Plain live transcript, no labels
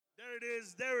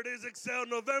There it is, Excel.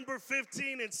 November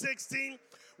 15 and 16.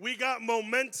 We got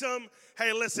momentum.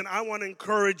 Hey, listen, I want to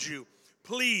encourage you.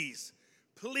 Please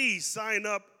sign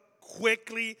up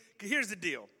quickly. Here's the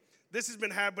deal. This has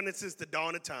been happening since the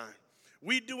dawn of time.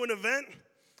 We do an event,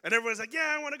 and everyone's like,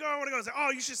 yeah, I want to go. I say, oh,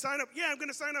 you should sign up. Yeah, I'm going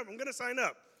to sign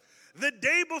up. The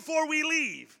day before we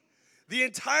leave, the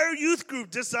entire youth group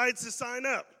decides to sign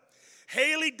up.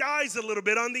 Haley dies a little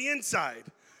bit on the inside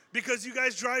because you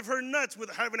guys drive her nuts with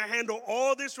having to handle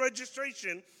all this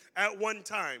registration at one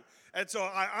time. And so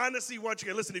I honestly want you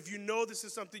to listen, if you know this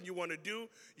is something you want to do,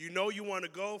 you know you want to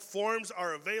go, forms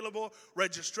are available,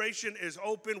 registration is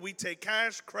open, we take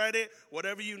cash, credit,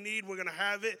 whatever you need, we're going to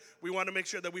have it. We want to make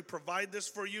sure that we provide this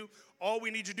for you. All we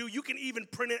need you to do, you can even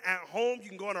print it at home. You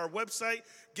can go on our website,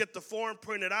 get the form,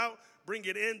 print it out, bring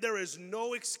it in. There is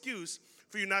no excuse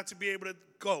for you not to be able to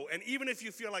go. And even if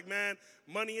you feel like, man,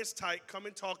 money is tight, come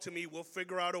and talk to me. We'll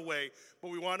figure out a way.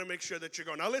 But we want to make sure that you're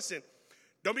going. Now, listen,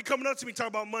 don't be coming up to me talking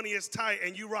about money is tight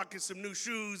and you rocking some new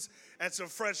shoes and some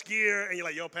fresh gear. And you're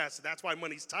like, yo, Pastor, that's why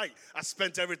money's tight. I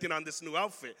spent everything on this new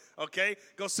outfit, okay?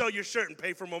 Go sell your shirt and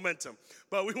pay for momentum.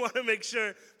 But we want to make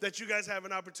sure that you guys have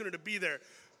an opportunity to be there.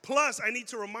 Plus, I need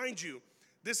to remind you,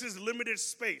 this is limited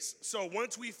space. So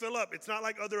once we fill up, it's not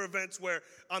like other events where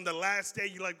on the last day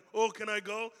you're like, oh, can I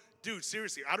go? Dude,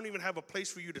 seriously, I don't even have a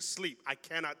place for you to sleep. I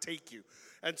cannot take you.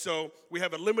 And so we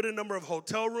have a limited number of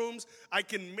hotel rooms. I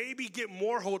can maybe get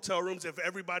more hotel rooms if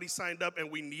everybody signed up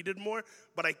and we needed more,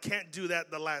 but I can't do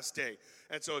that the last day.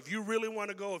 And so if you really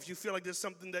want to go, if you feel like there's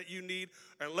something that you need,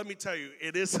 and let me tell you,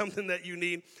 it is something that you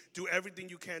need, do everything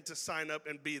you can to sign up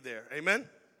and be there. Amen?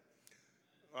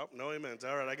 Oh, no amens.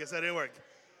 All right, I guess that didn't work.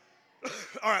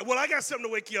 All right, well, I got something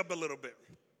to wake you up a little bit,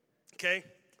 okay?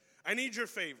 I need your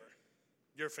favor.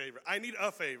 Your favor. I need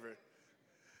a favor.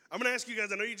 I'm going to ask you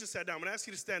guys, I know you just sat down. I'm going to ask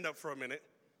you to stand up for a minute.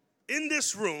 In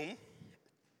this room,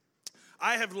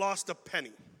 I have lost a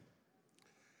penny.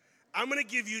 I'm going to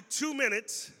give you 2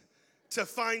 minutes to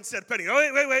find said penny.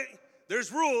 Oh, wait.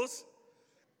 There's rules.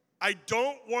 I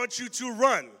don't want you to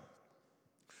run.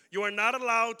 You are not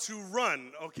allowed to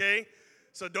run, okay?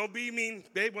 So don't be mean.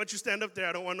 Babe, why don't you stand up there?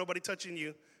 I don't want nobody touching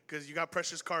you because you got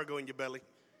precious cargo in your belly.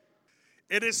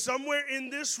 It is somewhere in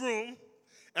this room.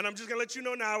 And I'm just going to let you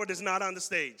know now, it is not on the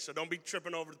stage. So don't be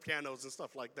tripping over the pianos and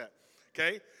stuff like that,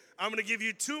 okay? I'm going to give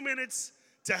you 2 minutes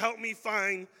to help me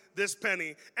find this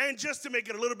penny. And just to make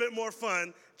it a little bit more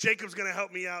fun, Jacob's going to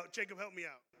help me out. Jacob, help me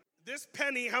out. This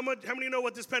penny, how many know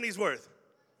what this penny's worth?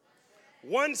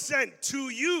 1 cent to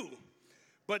you.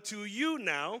 But to you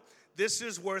now, this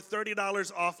is worth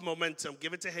 $30 off Momentum.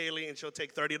 Give it to Haley, and she'll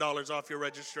take $30 off your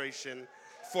registration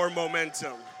for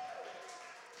Momentum.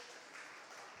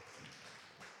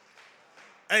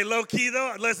 Hey, low key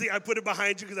though, Leslie, I put it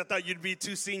behind you because I thought you'd be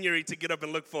too seniory to get up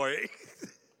and look for it.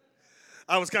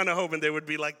 I was kind of hoping they would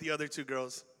be like the other two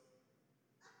girls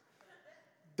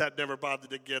that never bothered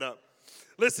to get up.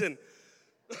 Listen,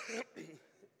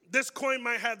 this coin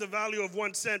might have the value of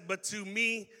 1 cent, but to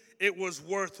me, it was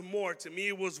worth more. To me,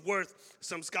 it was worth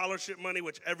some scholarship money,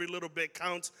 which every little bit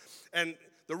counts. And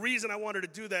the reason I wanted to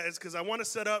do that is because I want to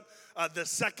set up the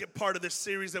second part of this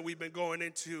series that we've been going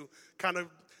into,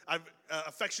 I've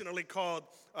affectionately called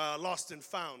Lost and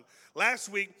Found. Last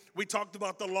week, we talked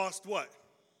about the lost what?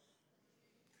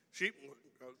 Sheep.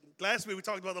 Last week, we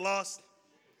talked about the lost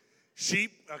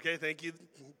sheep. Okay, thank you.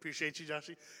 Appreciate you,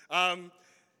 Joshie.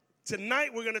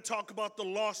 Tonight, we're going to talk about the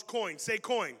lost coin. Say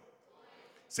coin.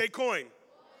 Say coin.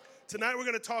 Tonight, we're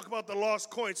going to talk about the lost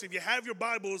coin. So if you have your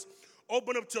Bibles,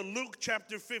 open up to Luke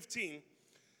chapter 15.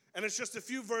 And it's just a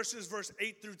few verses, verse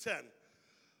 8 through 10.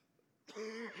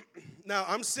 Now,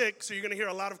 I'm sick, so you're going to hear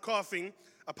a lot of coughing.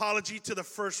 Apology to the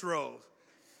first row.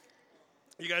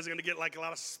 You guys are going to get like a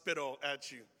lot of spittle at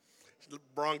you.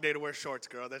 Wrong day to wear shorts,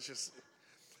 girl. That's just...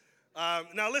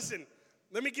 Now, listen.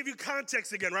 Let me give you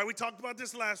context again, right? We talked about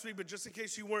this last week, but just in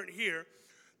case you weren't here,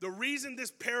 the reason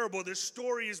this parable, this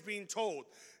story is being told,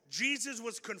 Jesus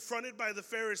was confronted by the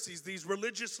Pharisees, these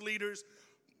religious leaders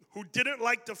who didn't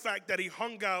like the fact that he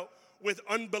hung out with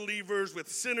unbelievers, with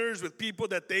sinners, with people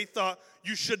that they thought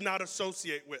you should not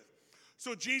associate with.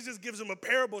 So Jesus gives them a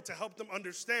parable to help them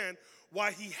understand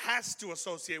why he has to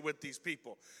associate with these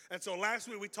people. And so last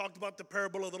week we talked about the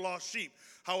parable of the lost sheep.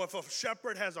 How if a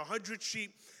shepherd has 100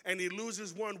 sheep and he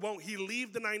loses one, won't he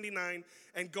leave the 99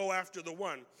 and go after the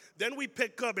one? Then we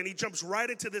pick up and he jumps right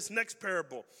into this next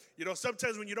parable. You know,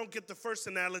 sometimes when you don't get the first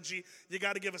analogy, you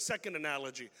got to give a second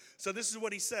analogy. So this is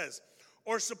what he says.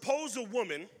 Or suppose a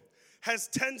woman has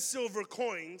 10 silver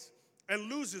coins and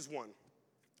loses one.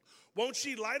 Won't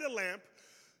she light a lamp,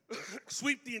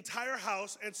 sweep the entire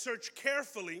house, and search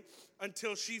carefully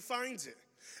until she finds it?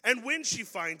 And when she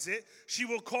finds it, she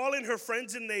will call in her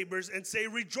friends and neighbors and say,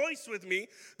 "Rejoice with me,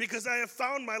 because I have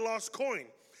found my lost coin."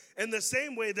 In the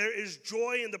same way, there is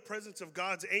joy in the presence of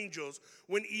God's angels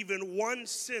when even one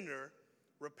sinner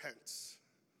repents.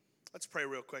 Let's pray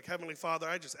real quick. Heavenly Father,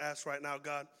 I just ask right now,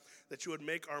 God, that you would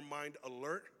make our mind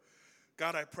alert.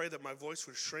 God, I pray that my voice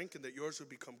would shrink and that yours would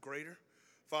become greater.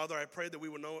 Father, I pray that we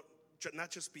would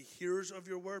not just be hearers of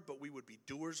your word, but we would be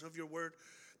doers of your word,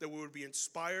 that we would be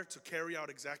inspired to carry out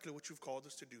exactly what you've called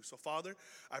us to do. So, Father,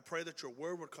 I pray that your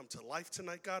word would come to life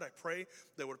tonight, God. I pray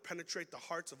that it would penetrate the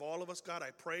hearts of all of us, God.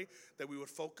 I pray that we would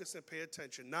focus and pay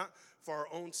attention, not for our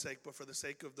own sake, but for the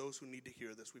sake of those who need to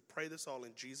hear this. We pray this all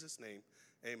in Jesus' name.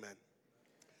 Amen.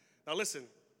 Now, listen,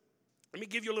 let me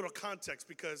give you a little context,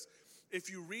 because if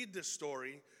you read this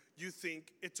story, you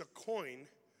think it's a coin.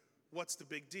 What's the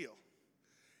big deal?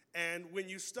 And when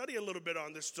you study a little bit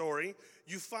on this story,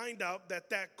 you find out that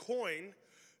that coin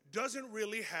doesn't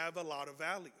really have a lot of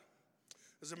value.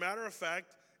 As a matter of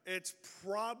fact, it's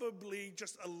probably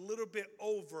just a little bit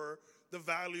over the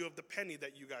value of the penny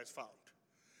that you guys found.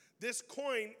 This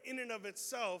coin in and of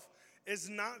itself is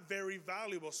not very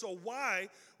valuable. So why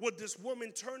would this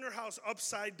woman turn her house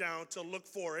upside down to look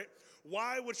for it?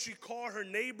 Why would she call her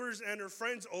neighbors and her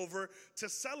friends over to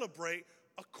celebrate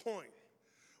a coin?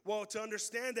 Well, to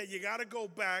understand that, you got to go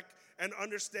back and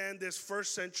understand this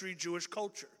first century Jewish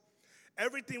culture.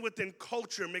 Everything within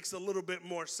culture makes a little bit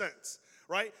more sense,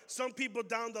 right? Some people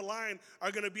down the line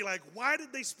are going to be like, why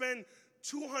did they spend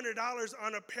 $200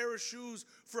 on a pair of shoes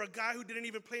for a guy who didn't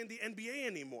even play in the NBA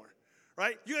anymore,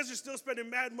 right? You guys are still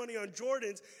spending mad money on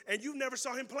Jordans, and you never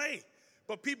saw him play.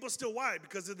 But people still, why?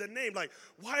 Because of the name. Like,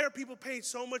 why are people paying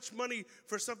so much money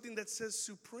for something that says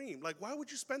Supreme? Like, why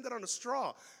would you spend that on a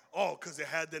straw? Oh, because it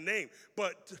had the name.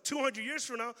 But 200 years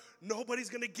from now, nobody's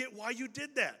going to get why you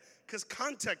did that, because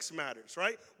context matters,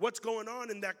 right? What's going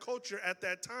on in that culture at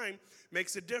that time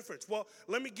makes a difference. Well,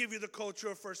 let me give you the culture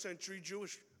of first century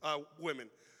Jewish women.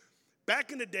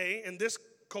 Back in the day, in this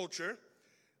culture,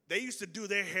 they used to do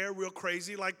their hair real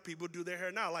crazy like people do their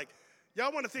hair now. Like,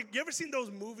 y'all want to think, you ever seen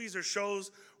those movies or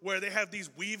shows where they have these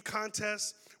weave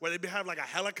contests, where they have like a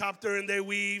helicopter and they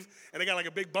weave, and they got like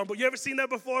a big bumble? You ever seen that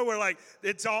before, where like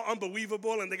it's all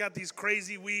unbelievable and they got these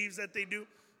crazy weaves that they do?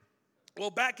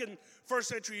 Well, back in first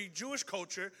century Jewish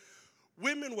culture,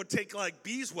 women would take like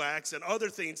beeswax and other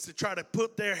things to try to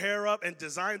put their hair up and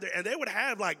design and they would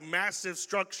have like massive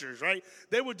structures, right?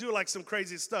 They would do like some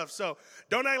crazy stuff. So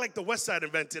don't act like the West Side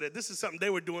invented it. This is something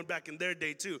they were doing back in their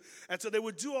day too. And so they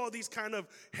would do all these kind of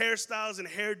hairstyles and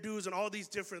hairdos and all these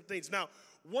different things. Now,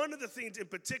 one of the things in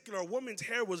particular, a woman's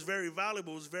hair was very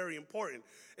valuable, it was very important.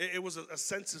 It was a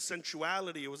sense of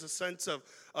sensuality. It was a sense of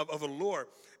allure.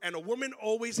 And a woman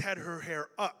always had her hair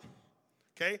up.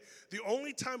 Okay? The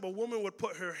only time a woman would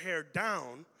put her hair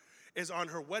down is on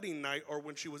her wedding night or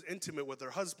when she was intimate with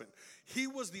her husband. He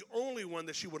was the only one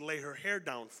that she would lay her hair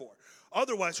down for.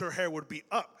 Otherwise, her hair would be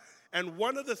up. And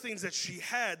one of the things that she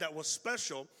had that was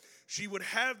special, she would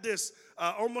have this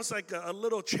almost like a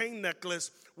little chain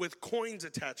necklace with coins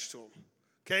attached to them.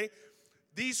 Okay?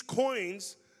 These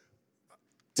coins,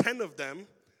 10 of them,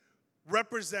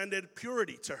 represented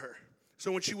purity to her.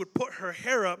 So when she would put her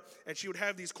hair up and she would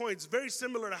have these coins, very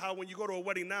similar to how when you go to a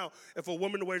wedding now, if a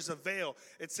woman wears a veil,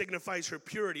 it signifies her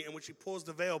purity. And when she pulls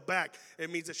the veil back,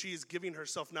 it means that she is giving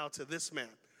herself now to this man.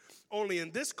 Only in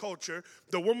this culture,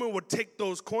 the woman would take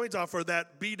those coins off, or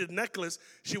that beaded necklace.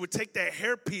 She would take that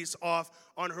hairpiece off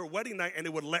on her wedding night, and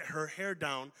it would let her hair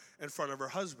down in front of her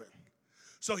husband.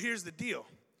 So here's the deal.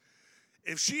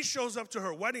 If she shows up to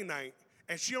her wedding night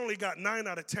and she only got 9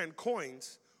 out of 10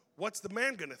 coins, what's the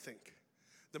man going to think?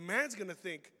 The man's going to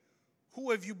think,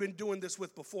 who have you been doing this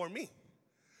with before me?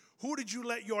 Who did you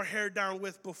let your hair down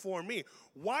with before me?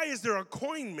 Why is there a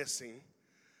coin missing?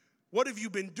 What have you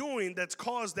been doing that's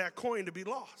caused that coin to be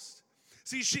lost?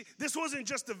 See, this wasn't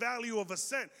just the value of a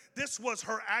cent. This was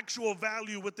her actual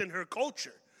value within her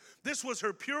culture. This was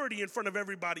her purity in front of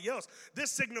everybody else. This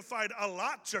signified a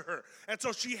lot to her. And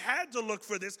so she had to look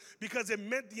for this because it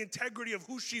meant the integrity of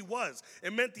who she was.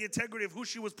 It meant the integrity of who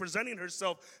she was presenting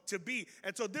herself to be.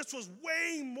 And so this was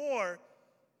way more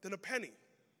than a penny.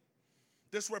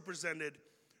 This represented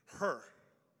her.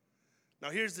 Now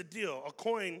here's the deal. A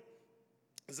coin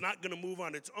is not going to move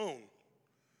on its own.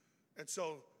 And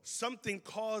so something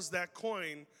caused that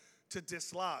coin to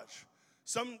dislodge.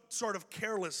 Some sort of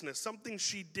carelessness, something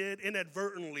she did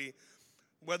inadvertently,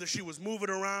 whether she was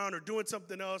moving around or doing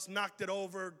something else, knocked it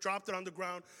over, dropped it on the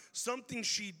ground. Something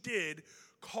she did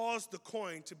caused the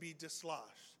coin to be dislodged.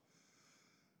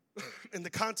 In the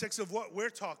context of what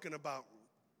we're talking about,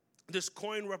 this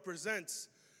coin represents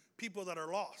people that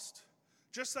are lost,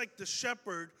 Just like the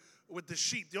shepherd with the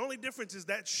sheep. The only difference is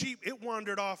that sheep, it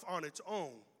wandered off on its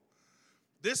own.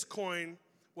 This coin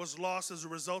was lost as a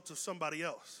result of somebody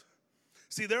else.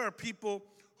 See, there are people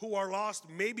who are lost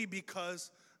maybe because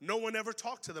no one ever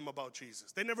talked to them about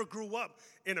Jesus. They never grew up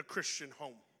in a Christian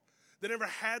home. They never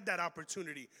had that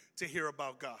opportunity to hear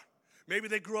about God. Maybe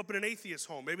they grew up in an atheist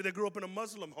home. Maybe they grew up in a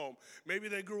Muslim home. Maybe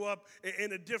they grew up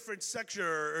in a different section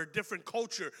or different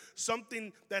culture.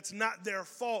 Something that's not their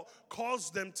fault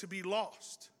caused them to be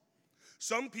lost.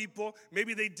 Some people,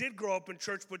 maybe they did grow up in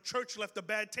church, but church left a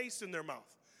bad taste in their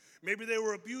mouth. Maybe they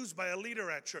were abused by a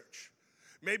leader at church.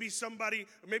 Maybe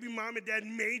mom and dad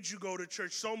made you go to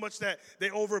church so much that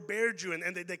they overbeared you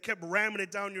and they kept ramming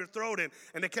it down your throat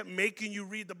and they kept making you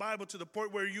read the Bible to the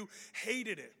point where you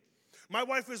hated it. My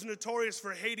wife is notorious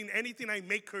for hating anything I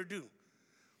make her do.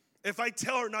 If I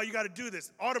tell her, now you got to do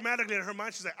this, automatically in her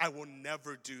mind, she's like, I will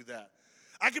never do that.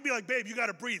 I could be like, babe, you got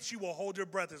to breathe. She will hold her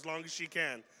breath as long as she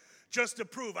can, just to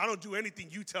prove I don't do anything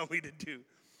you tell me to do.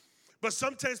 But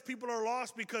sometimes people are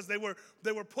lost because they were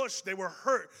pushed, they were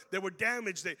hurt, they were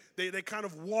damaged, they kind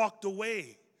of walked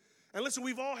away. And listen,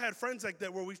 we've all had friends like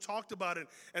that where we've talked about it,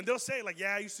 and they'll say like,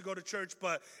 yeah, I used to go to church,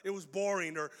 but it was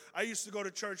boring, or I used to go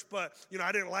to church, but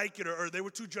I didn't like it, or they were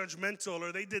too judgmental,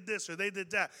 or they did this, or they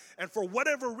did that. And for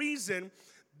whatever reason,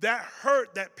 that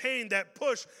hurt, that pain, that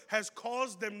push has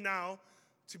caused them now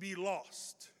to be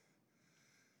lost.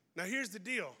 Now here's the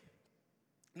deal.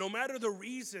 No matter the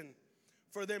reason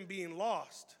for them being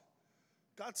lost,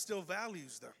 God still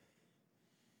values them.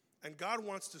 And God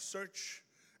wants to search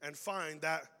and find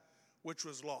that which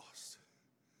was lost.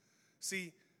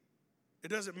 See, it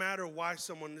doesn't matter why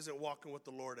someone isn't walking with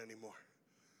the Lord anymore.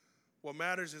 What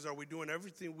matters is, are we doing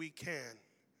everything we can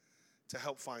to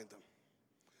help find them?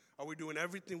 Are we doing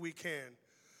everything we can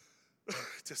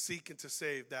to seek and to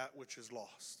save that which is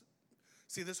lost?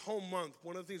 See, this whole month,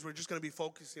 one of the things we're just going to be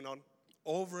focusing on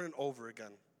over and over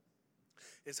again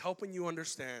is helping you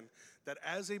understand that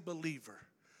as a believer,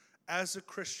 as a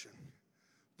Christian,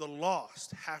 the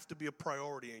lost have to be a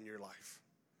priority in your life.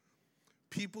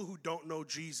 People who don't know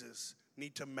Jesus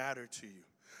need to matter to you.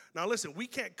 Now listen, we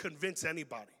can't convince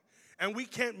anybody, and we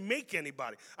can't make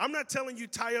anybody. I'm not telling you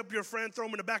tie up your friend, throw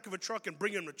him in the back of a truck, and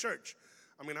bring him to church.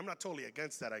 I mean, I'm not totally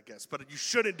against that, I guess, but you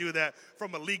shouldn't do that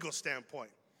from a legal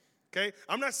standpoint. Okay?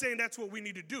 I'm not saying that's what we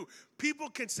need to do. People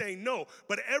can say no,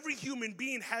 but every human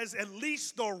being has at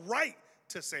least the right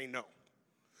to say no.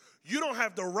 You don't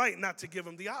have the right not to give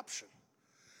them the option.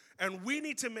 And we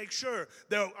need to make sure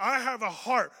that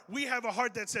we have a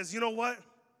heart that says, you know what?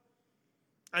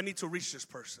 I need to reach this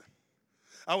person.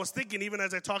 I was thinking, even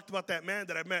as I talked about that man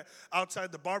that I met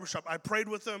outside the barbershop, I prayed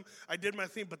with him, I did my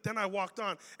thing, but then I walked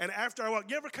on. And after I walked,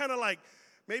 you ever kind of like,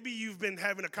 maybe you've been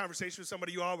having a conversation with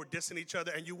somebody, you all were dissing each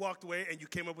other, and you walked away and you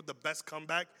came up with the best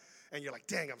comeback, and you're like,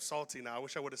 dang, I'm salty now. I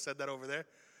wish I would have said that over there.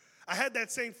 I had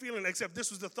that same feeling, except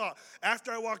this was the thought.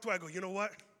 After I walked away, I go, you know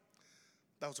what?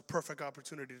 That was a perfect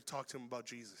opportunity to talk to him about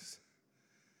Jesus.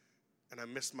 And I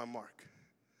missed my mark.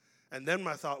 And then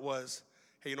my thought was,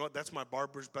 hey, you know what? That's my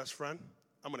barber's best friend.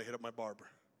 I'm going to hit up my barber.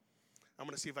 I'm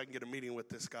going to see if I can get a meeting with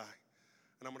this guy.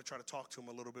 And I'm going to try to talk to him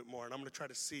a little bit more. And I'm going to try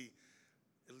to see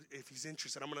if he's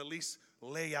interested. I'm going to at least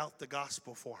lay out the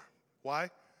gospel for him. Why?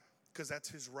 Because that's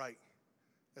his right.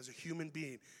 As a human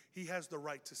being, he has the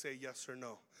right to say yes or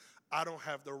no. I don't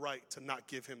have the right to not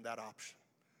give him that option.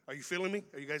 Are you feeling me?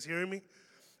 Are you guys hearing me?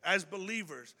 As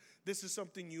believers, this is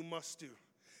something you must do.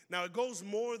 Now, it goes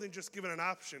more than just giving an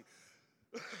option.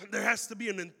 There has to be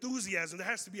an enthusiasm. There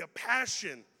has to be a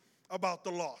passion about the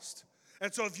lost.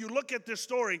 And so if you look at this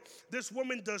story, this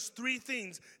woman does 3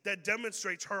 things that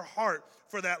demonstrates her heart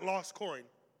for that lost coin.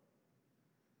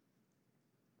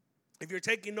 If you're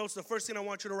taking notes, the first thing I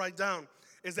want you to write down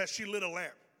is that she lit a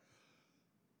lamp.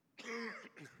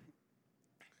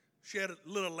 She had a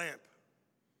lit a lamp.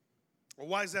 Well,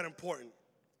 why is that important?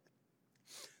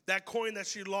 That coin that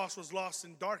she lost was lost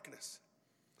in darkness.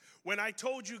 When I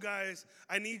told you guys,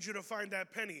 I need you to find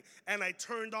that penny, and I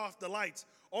turned off the lights,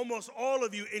 almost all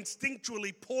of you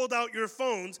instinctually pulled out your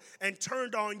phones and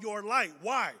turned on your light.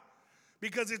 Why?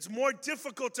 Because it's more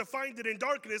difficult to find it in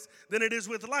darkness than it is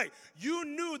with light. You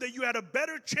knew that you had a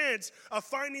better chance of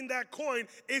finding that coin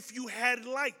if you had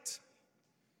light.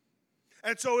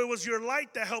 And so it was your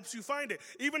light that helps you find it.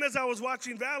 Even as I was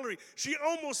watching Valerie, she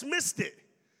almost missed it.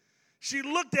 She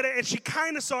looked at it and she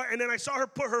kind of saw it, and then I saw her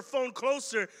put her phone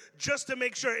closer just to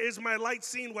make sure, is my light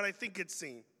seeing what I think it's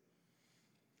seeing?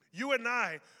 You and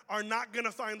I are not going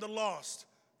to find the lost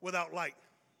without light.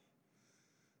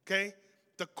 Okay?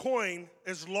 the coin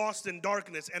is lost in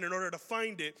darkness, and in order to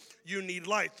find it, you need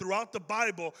light. Throughout the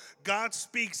Bible, God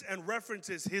speaks and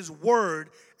references his word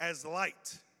as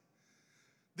light.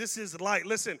 This is light.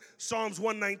 Listen, Psalms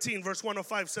 119, verse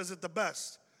 105 says it the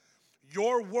best.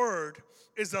 Your word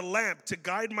is a lamp to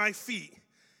guide my feet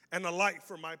and a light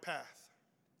for my path.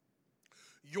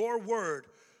 Your word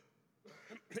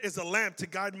is a lamp to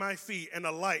guide my feet and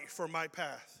a light for my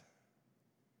path.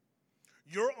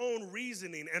 Your own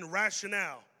reasoning and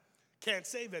rationale can't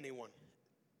save anyone.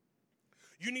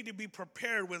 You need to be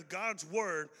prepared with God's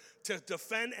word to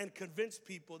defend and convince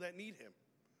people that need him.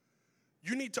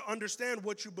 You need to understand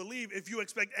what you believe if you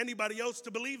expect anybody else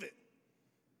to believe it.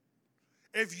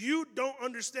 If you don't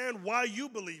understand why you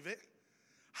believe it,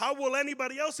 how will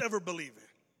anybody else ever believe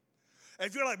it?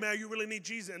 If you're like, man, you really need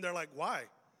Jesus, and they're like, why?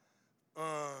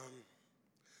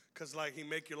 Because like he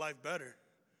make your life better.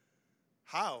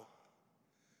 How?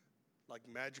 Like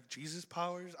magic Jesus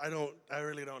powers? I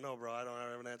really don't know, bro. I don't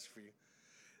have an answer for you.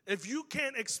 If you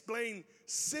can't explain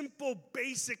simple,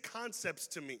 basic concepts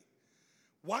to me,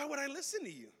 why would I listen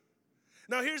to you?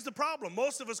 Now, here's the problem.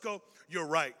 Most of us go, you're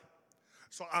right,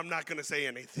 so I'm not going to say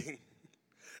anything.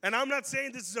 And I'm not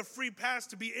saying this is a free pass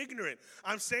to be ignorant.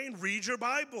 I'm saying read your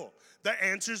Bible. The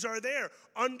answers are there.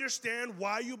 Understand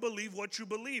why you believe what you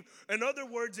believe. In other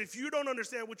words, if you don't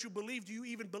understand what you believe, do you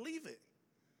even believe it?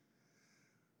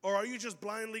 Or are you just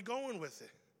blindly going with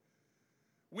it?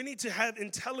 We need to have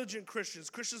intelligent Christians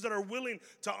that are willing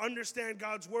to understand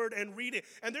God's word and read it.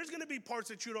 And there's going to be parts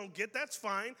that you don't get. That's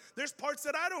fine. There's parts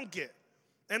that I don't get.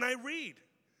 And I read.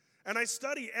 And I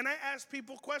study. And I ask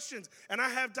people questions. And I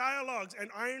have dialogues. And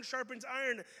iron sharpens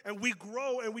iron. And we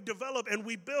grow and we develop and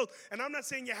we build. And I'm not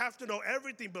saying you have to know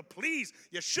everything. But please,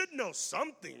 you should know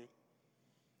something.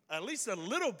 At least a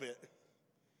little bit.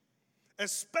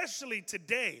 Especially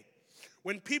today,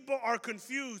 when people are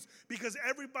confused because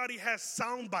everybody has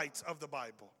sound bites of the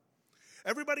Bible.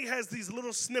 Everybody has these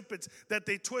little snippets that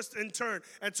they twist and turn.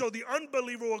 And so the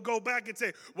unbeliever will go back and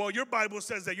say, well, your Bible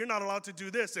says that you're not allowed to do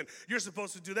this and you're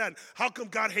supposed to do that. And how come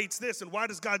God hates this and why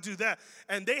does God do that?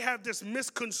 And they have this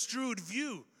misconstrued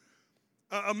view,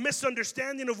 a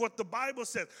misunderstanding of what the Bible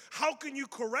says. How can you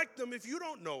correct them if you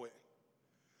don't know it?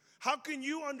 How can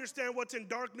you understand what's in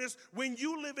darkness when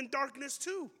you live in darkness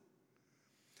too?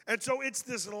 And so it's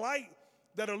this light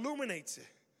that illuminates it.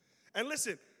 And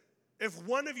listen, if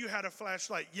one of you had a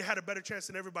flashlight, you had a better chance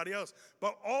than everybody else.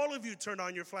 But all of you turned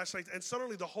on your flashlights, and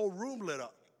suddenly the whole room lit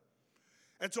up.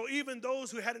 And so even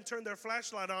those who hadn't turned their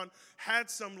flashlight on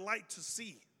had some light to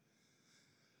see.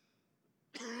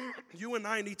 You and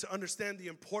I need to understand the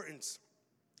importance,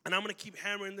 and I'm going to keep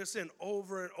hammering this in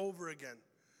over and over again,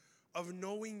 of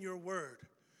knowing your word.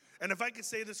 And if I could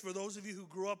say this for those of you who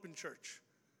grew up in church,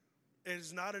 it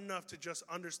is not enough to just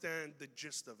understand the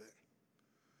gist of it.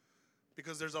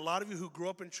 Because there's a lot of you who grew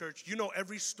up in church, you know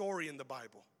every story in the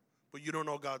Bible, but you don't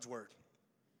know God's word.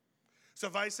 So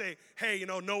if I say, hey, you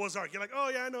know, Noah's Ark, you're like, oh,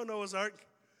 yeah, I know Noah's Ark.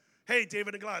 Hey,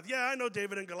 David and Goliath. Yeah, I know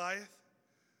David and Goliath.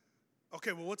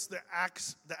 Okay, well, what's the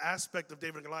aspect of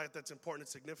David and Goliath that's important and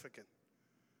significant?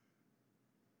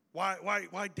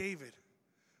 Why David?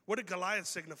 What did Goliath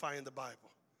signify in the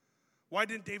Bible? Why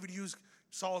didn't David use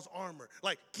Saul's armor?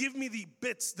 Like, give me the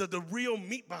bits, the real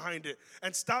meat behind it,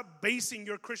 and stop basing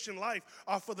your Christian life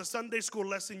off of the Sunday school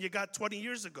lesson you got 20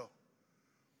 years ago.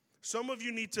 Some of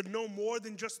you need to know more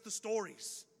than just the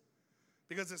stories,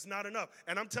 because it's not enough.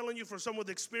 And I'm telling you from someone with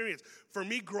experience, for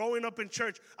me growing up in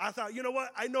church, I thought, you know what?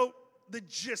 I know the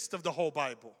gist of the whole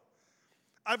Bible.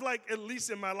 I've at least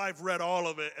in my life read all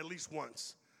of it at least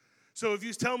once. So if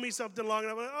you tell me something long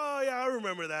enough, I'm like, oh yeah, I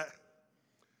remember that.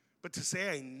 But to say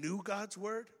I knew God's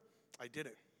word, I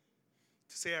didn't.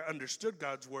 To say I understood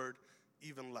God's word,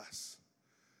 even less.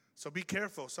 So be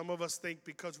careful. Some of us think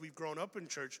because we've grown up in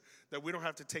church that we don't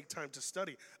have to take time to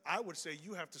study. I would say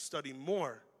you have to study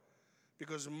more,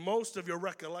 because most of your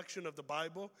recollection of the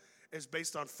Bible is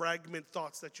based on fragment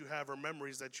thoughts that you have or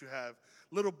memories that you have,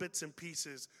 little bits and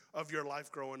pieces of your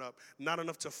life growing up, not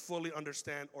enough to fully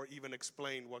understand or even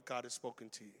explain what God has spoken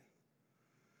to you.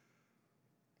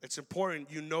 It's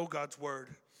important you know God's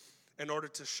word in order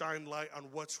to shine light on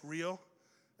what's real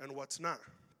and what's not.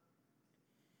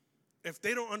 If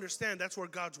they don't understand, that's where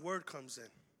God's word comes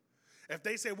in. If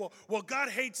they say, well, God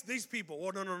hates these people.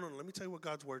 Well, no. Let me tell you what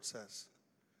God's word says.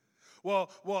 Well,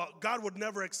 God would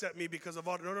never accept me because of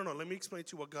all. No. Let me explain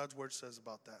to you what God's word says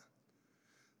about that.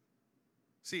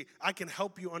 See, I can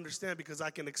help you understand because I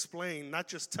can explain, not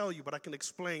just tell you, but I can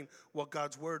explain what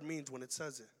God's word means when it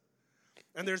says it.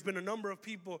 And there's been a number of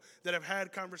people that have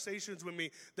had conversations with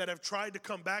me that have tried to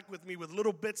come back with me with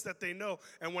little bits that they know.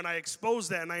 And when I expose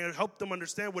that and I help them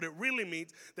understand what it really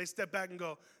means, they step back and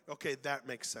go, okay, that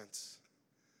makes sense.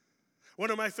 One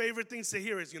of my favorite things to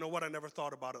hear is, you know what, I never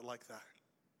thought about it like that.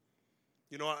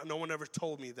 You know, no one ever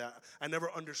told me that. I never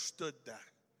understood that.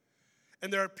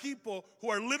 And there are people who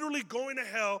are literally going to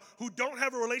hell who don't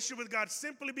have a relationship with God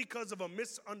simply because of a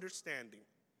misunderstanding.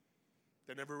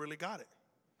 They never really got it.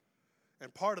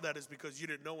 And part of that is because you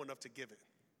didn't know enough to give it.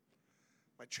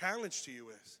 My challenge to you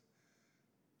is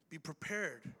be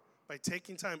prepared by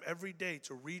taking time every day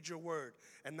to read your word.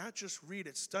 And not just read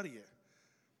it, study it.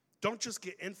 Don't just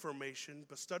get information,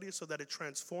 but study it so that it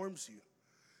transforms you.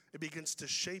 It begins to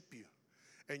shape you.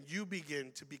 And you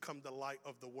begin to become the light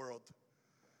of the world.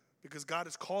 Because God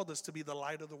has called us to be the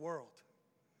light of the world.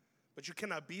 But you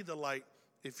cannot be the light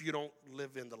if you don't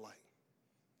live in the light.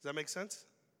 Does that make sense?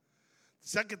 The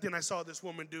second thing I saw this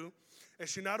woman do is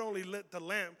she not only lit the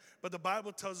lamp, but the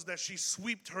Bible tells us that she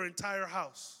swept her entire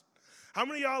house. How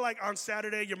many of y'all, like on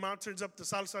Saturday, your mom turns up the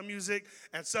salsa music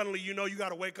and suddenly you know you got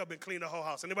to wake up and clean the whole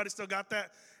house? Anybody still got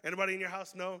that? Anybody in your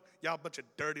house? No? Y'all a bunch of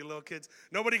dirty little kids.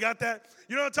 Nobody got that?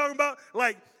 You know what I'm talking about?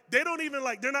 Like, they don't even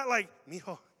like, they're not like,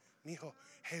 mijo,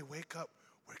 hey, wake up.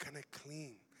 We're going to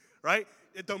clean. Right?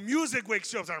 If the music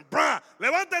wakes you up, it's like, brah,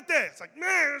 levántate. It's like,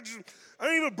 man, I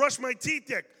don't even brush my teeth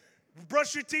yet.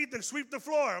 Brush your teeth and sweep the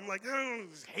floor. I'm like, I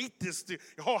hate this.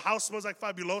 Your whole house smells like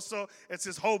Fabuloso. It's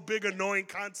this whole big annoying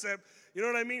concept. You know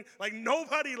what I mean? Like,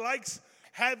 nobody likes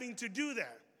having to do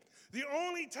that. The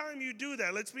only time you do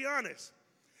that, let's be honest,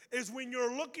 is when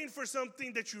you're looking for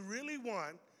something that you really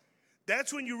want.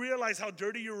 That's when you realize how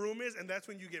dirty your room is, and that's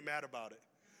when you get mad about it.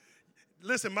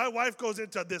 Listen, my wife goes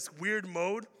into this weird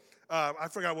mode. I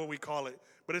forgot what we call it.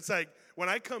 But it's like when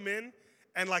I come in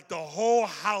and like the whole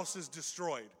house is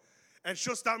destroyed. And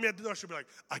she'll stop me at the door. She'll be like,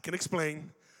 I can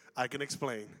explain.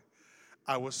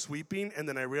 I was sweeping, and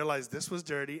then I realized this was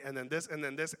dirty, and then this,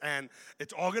 and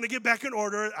it's all going to get back in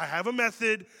order. I have a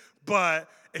method, but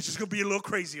it's just going to be a little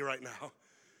crazy right now.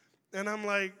 And I'm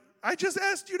like, I just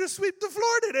asked you to sweep the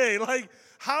floor today. Like,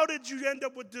 how did you end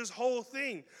up with this whole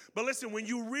thing? But listen, when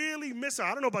you really miss it,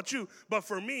 I don't know about you, but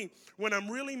for me, when I'm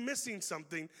really missing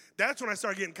something, that's when I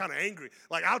start getting kind of angry.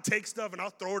 Like, I'll take stuff and I'll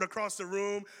throw it across the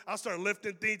room. I'll start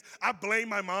lifting things. I blame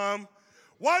my mom.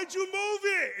 Why'd you move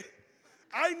it?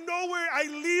 I know where I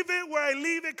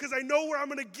leave it because I know where I'm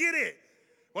going to get it.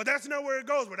 Well, that's not where it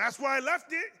goes, but that's where I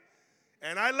left it.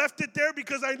 And I left it there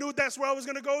because I knew that's where I was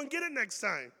going to go and get it next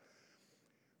time.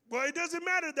 Well, it doesn't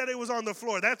matter that it was on the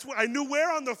floor. That's what I knew where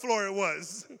on the floor it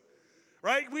was.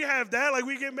 Right? We have that. Like,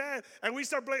 we get mad and we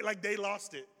start blaming, like, they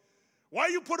lost it. Why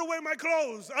you put away my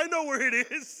clothes? I know where it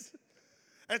is.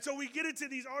 And so we get into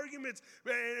these arguments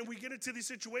and we get into these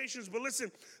situations. But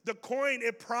listen, the coin,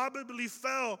 it probably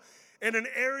fell in an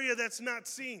area that's not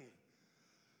seen.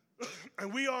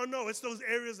 And we all know it's those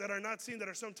areas that are not seen that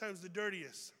are sometimes the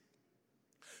dirtiest.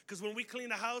 Because when we clean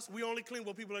the house, we only clean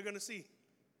what people are going to see.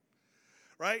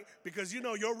 Right? Because, you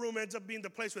know, your room ends up being the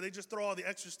place where they just throw all the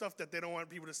extra stuff that they don't want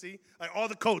people to see. Like all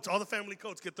the coats, all the family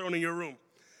coats get thrown in your room.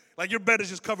 Like your bed is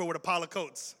just covered with a pile of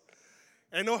coats.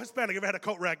 And no Hispanic ever had a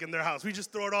coat rack in their house. We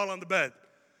just throw it all on the bed.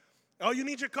 Oh, you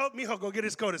need your coat? Mijo, go get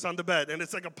his coat. It's on the bed. And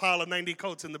it's like a pile of 90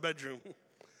 coats in the bedroom.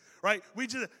 Right? We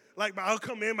just, like, I'll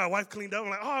come in, my wife cleaned up. I'm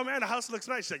like, oh, man, the house looks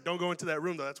nice. She's like, don't go into that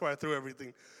room, though. That's where I threw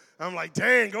everything. I'm like,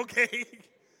 dang, okay.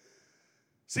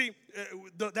 See,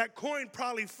 that coin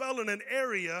probably fell in an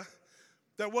area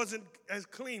that wasn't as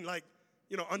clean, like,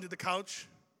 you know, under the couch.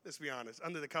 Let's be honest.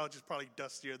 Under the couch is probably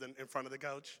dustier than in front of the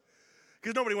couch.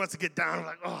 Because nobody wants to get down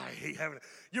like, oh, I hate having it.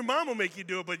 Your mom will make you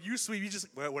do it, but you sweep, you just,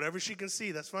 well, whatever she can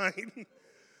see, that's fine.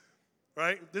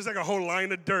 Right? There's like a whole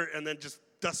line of dirt and then just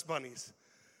dust bunnies.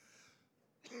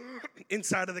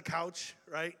 Inside of the couch,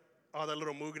 right? All that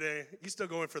little mugre. You're still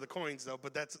going for the coins, though,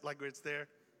 but that's like where it's there.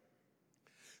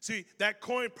 See, that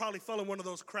coin probably fell in one of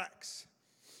those cracks,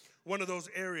 one of those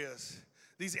areas.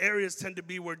 These areas tend to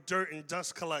be where dirt and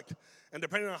dust collect. And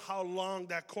depending on how long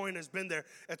that coin has been there,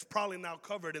 it's probably now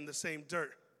covered in the same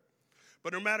dirt.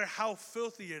 But no matter how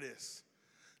filthy it is,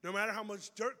 no matter how much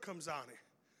dirt comes on it,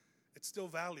 it's still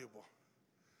valuable,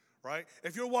 right?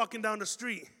 If you're walking down the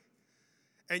street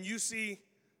and you see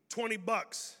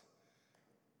 $20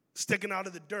 sticking out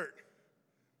of the dirt,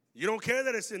 you don't care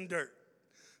that it's in dirt.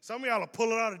 Some of y'all are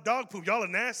pulling out of dog poop. Y'all are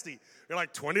nasty. You're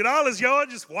like, $20, y'all,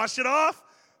 just wash it off.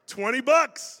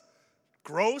 $20.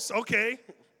 Gross, okay.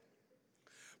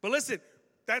 But listen,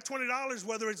 that $20,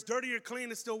 whether it's dirty or clean,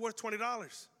 it's still worth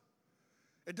 $20.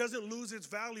 It doesn't lose its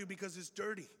value because it's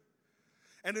dirty.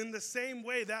 And in the same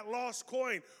way, that lost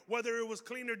coin, whether it was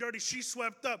clean or dirty, she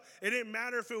swept up. It didn't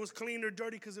matter if it was clean or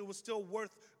dirty because it was still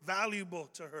valuable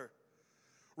to her.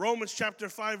 Romans chapter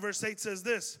 5, verse 8 says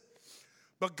this,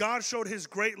 but God showed his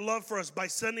great love for us by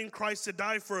sending Christ to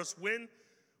die for us when?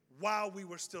 While we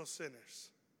were still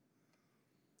sinners.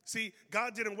 See,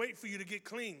 God didn't wait for you to get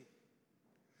clean.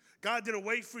 God didn't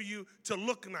wait for you to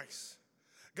look nice.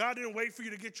 God didn't wait for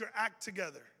you to get your act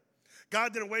together.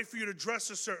 God didn't wait for you to dress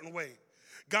a certain way.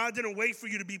 God didn't wait for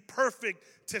you to be perfect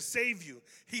to save you.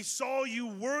 He saw you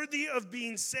worthy of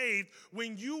being saved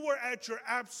when you were at your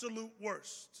absolute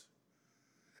worst.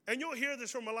 And you'll hear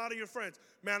this from a lot of your friends.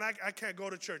 Man, I can't go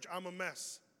to church. I'm a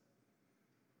mess.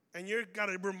 And you've got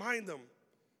to remind them,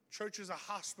 church is a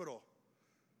hospital.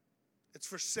 It's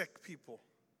for sick people.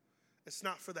 It's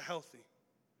not for the healthy.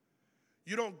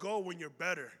 You don't go when you're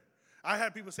better. I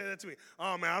had people say that to me.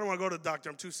 Oh, man, I don't want to go to the doctor.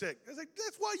 I'm too sick. I was like,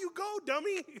 that's why you go,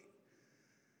 dummy.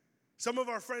 Some of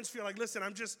our friends feel like, listen,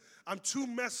 I'm too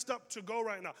messed up to go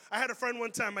right now. I had a friend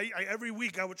one time, every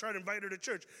week I would try to invite her to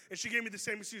church, and she gave me the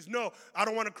same excuse. No, I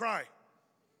don't want to cry.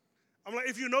 I'm like,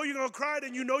 if you know you're going to cry,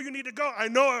 then you know you need to go. I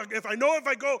know if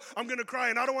I go, I'm going to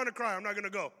cry, and I don't want to cry. I'm not going to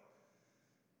go.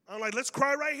 I'm like, let's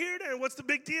cry right here then. What's the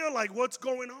big deal? Like, what's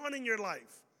going on in your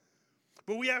life?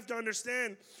 But we have to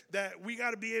understand that we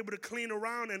got to be able to clean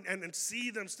around and see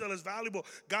them still as valuable.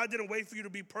 God didn't wait for you to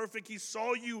be perfect. He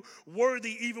saw you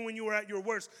worthy even when you were at your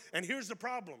worst. And here's the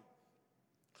problem.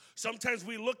 Sometimes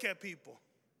we look at people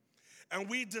and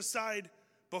we decide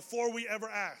before we ever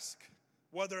ask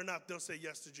whether or not they'll say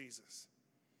yes to Jesus.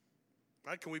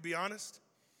 Right? Can we be honest?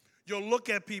 You'll look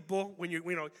at people when you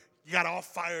got all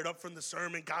fired up from the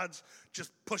sermon. God's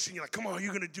just pushing you like, come on,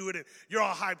 you're going to do it. And you're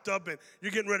all hyped up and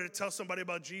you're getting ready to tell somebody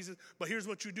about Jesus. But here's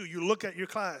what you do. You look at your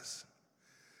class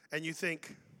and you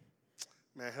think,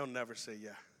 man, he'll never say yeah.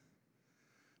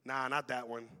 Nah, not that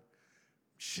one.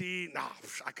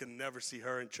 I could never see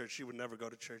her in church. She would never go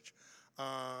to church.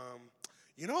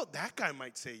 That guy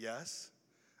might say yes.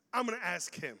 I'm going to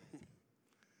ask him.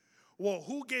 Well,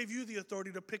 who gave you the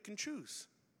authority to pick and choose?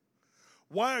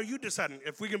 Why are you deciding?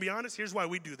 If we can be honest, here's why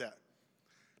we do that.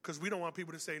 Because we don't want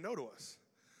people to say no to us.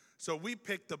 So we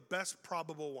pick the best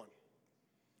probable one.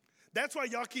 That's why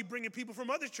y'all keep bringing people from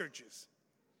other churches.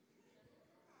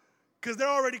 Because they're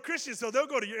already Christians, so they'll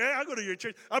go to I'll go to your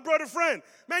church. I brought a friend.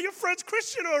 Man, your friend's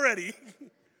Christian already.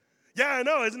 Yeah, I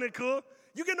know. Isn't it cool?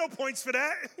 You get no points for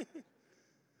that.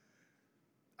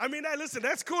 I mean, listen,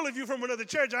 that's cool if you're from another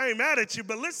church. I ain't mad at you,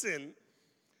 but listen.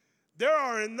 There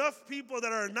are enough people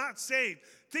that are not saved.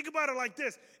 Think about it like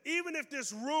this. Even if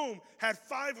this room had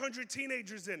 500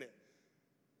 teenagers in it,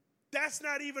 that's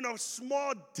not even a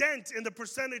small dent in the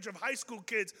percentage of high school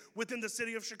kids within the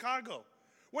city of Chicago.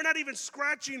 We're not even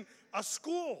scratching a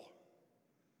school.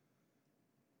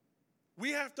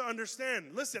 We have to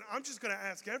understand, listen, I'm just going to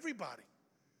ask everybody.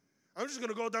 I'm just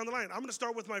going to go down the line. I'm going to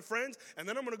start with my friends, and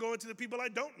then I'm going to go into the people I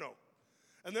don't know.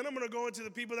 And then I'm going to go into the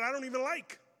people that I don't even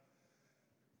like.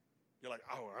 You're like,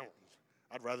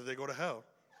 I'd rather they go to hell.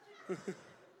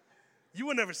 You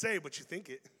would never say it, but you think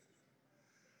it.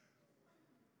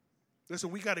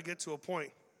 Listen, we got to get to a point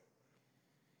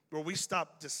where we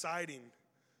stop deciding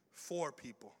for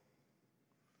people,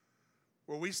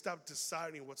 where we stop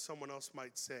deciding what someone else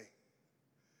might say,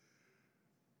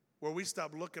 where we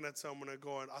stop looking at someone and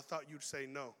going, I thought you'd say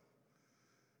no.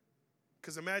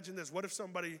 Because imagine this. What if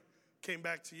somebody came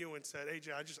back to you and said, AJ,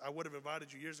 I would have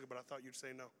invited you years ago, but I thought you'd say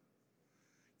no.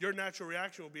 Your natural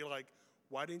reaction would be like,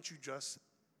 why didn't you just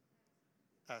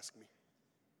ask me?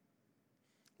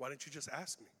 Why didn't you just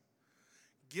ask me?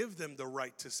 Give them the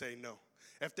right to say no.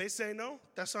 If they say no,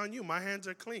 that's on you. My hands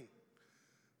are clean.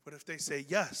 But if they say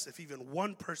yes, if even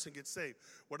one person gets saved,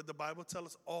 what did the Bible tell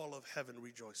us? All of heaven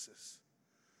rejoices.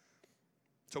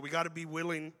 So we got to be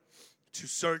willing to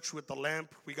search with the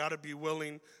lamp. We got to be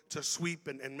willing to sweep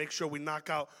and make sure we knock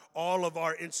out all of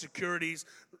our insecurities,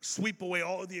 sweep away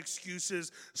all of the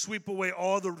excuses, sweep away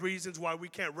all the reasons why we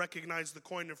can't recognize the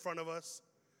coin in front of us.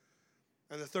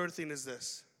 And the third thing is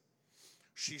this.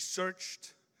 She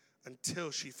searched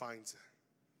until she finds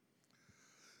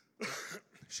it.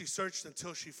 She searched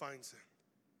until she finds it.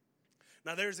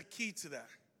 Now there's a key to that.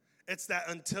 It's that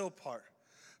until part.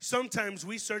 Sometimes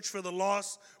we search for the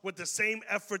lost with the same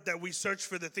effort that we search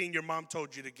for the thing your mom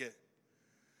told you to get.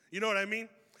 You know what I mean?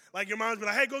 Like your mom's be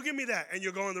like, hey, go get me that. And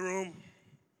you go in the room.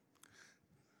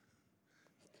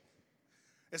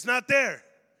 It's not there.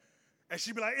 And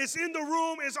she'd be like, it's in the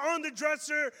room. It's on the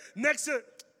dresser next to.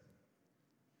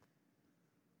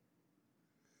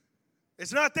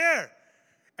 It's not there.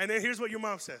 And then here's what your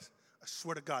mom says. I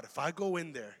swear to God, if I go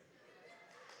in there,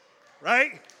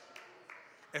 right?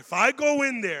 If I go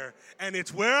in there and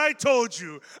it's where I told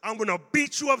you, I'm going to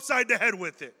beat you upside the head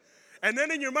with it. And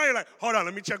then in your mind, you're like, hold on,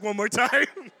 let me check one more time.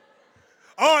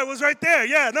 Oh, it was right there.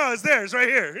 Yeah, no, it's there. It's right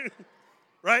here.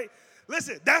 Right?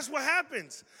 Listen, that's what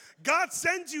happens. God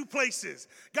sends you places.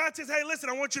 God says, hey, listen,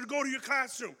 I want you to go to your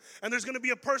classroom, and there's going to be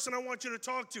a person I want you to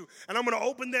talk to, and I'm going to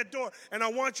open that door, and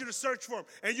I want you to search for him.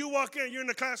 And you walk in, you're in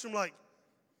the classroom like,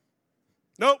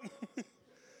 nope.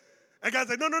 And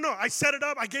God's like, no. I set it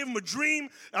up. I gave him a dream.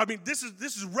 I mean, this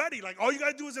is ready. Like, all you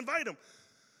got to do is invite him.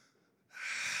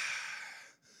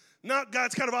 No,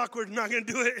 God's kind of awkward. I'm not going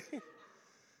to do it.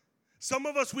 Some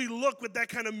of us, we look with that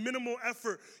kind of minimal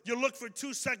effort. You look for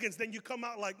 2 seconds, then you come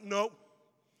out like, nope.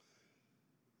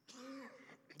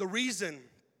 The reason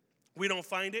we don't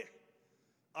find it,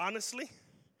 honestly,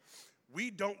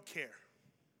 we don't care.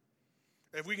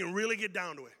 If we can really get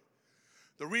down to it.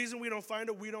 The reason we don't find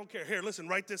it, we don't care. Here, listen,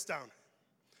 write this down.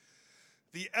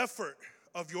 The effort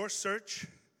of your search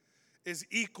is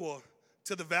equal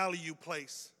to the value you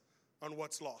place on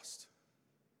what's lost.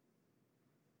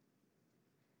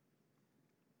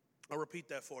 I'll repeat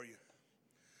that for you.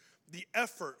 The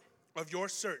effort of your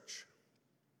search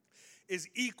is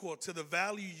equal to the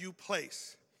value you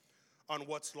place on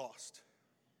what's lost.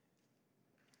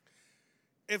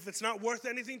 If it's not worth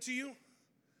anything to you,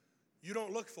 you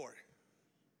don't look for it.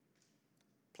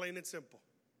 Plain and simple.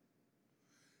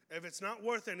 If it's not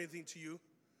worth anything to you,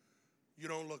 you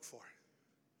don't look for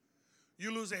it.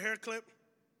 You lose a hair clip,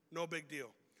 no big deal.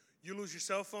 You lose your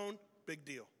cell phone, big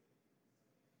deal.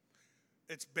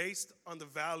 It's based on the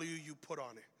value you put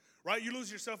on it, right? You lose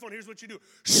your cell phone, here's what you do.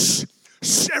 Shh,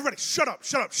 shh, everybody, shut up,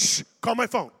 shh. Call my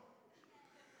phone.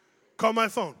 Call my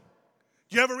phone.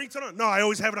 You have a ringtone on? No, I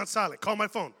always have it on silent. Call my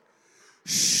phone.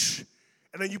 Shh.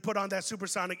 And then you put on that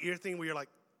supersonic ear thing where you're like,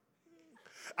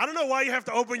 I don't know why you have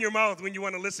to open your mouth when you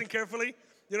want to listen carefully.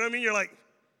 You know what I mean? You're like,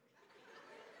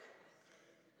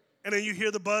 and then you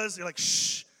hear the buzz. You're like,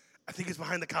 shh, I think it's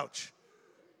behind the couch.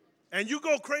 And you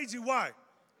go crazy. Why?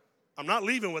 I'm not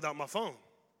leaving without my phone.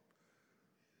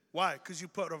 Why? Because you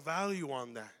put a value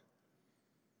on that.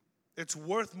 It's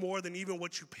worth more than even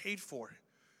what you paid for it.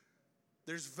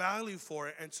 There's value for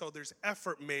it, and so there's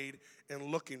effort made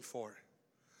in looking for it.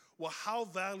 Well, how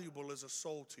valuable is a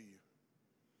soul to you?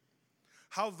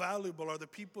 How valuable are the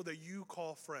people that you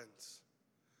call friends?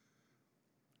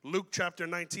 Luke chapter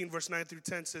 19, verse 9 through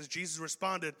 10 says, Jesus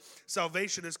responded,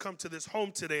 salvation has come to this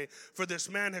home today, for this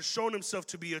man has shown himself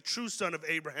to be a true son of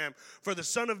Abraham. For the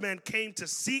Son of Man came to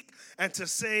seek and to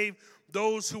save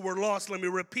those who were lost. Let me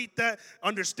repeat that,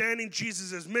 understanding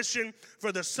Jesus' mission.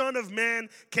 For the Son of Man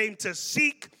came to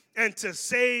seek and to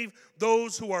save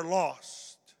those who are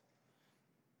lost.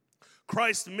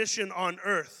 Christ's mission on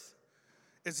earth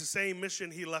is the same mission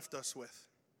he left us with,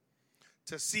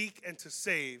 to seek and to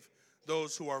save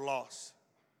those who are lost.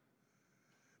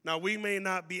 Now, we may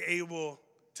not be able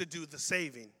to do the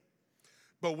saving,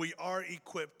 but we are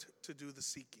equipped to do the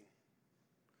seeking.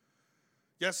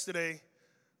 Yesterday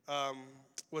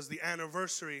was the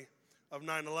anniversary of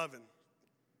 9/11,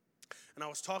 and I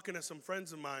was talking to some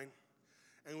friends of mine,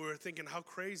 and we were thinking, how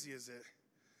crazy is it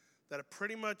that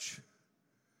pretty much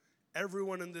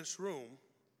everyone in this room,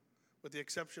 with the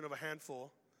exception of a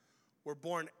handful, were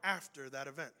born after that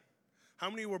event. How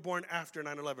many were born after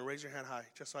 9/11? Raise your hand high,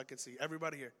 just so I can see.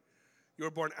 Everybody here. You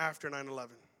were born after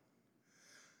 9/11.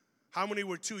 How many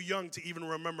were too young to even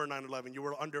remember 9/11? You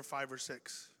were under 5 or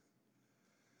 6.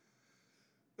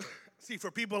 See,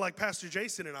 for people like Pastor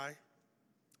Jason and I,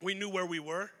 we knew where we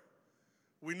were.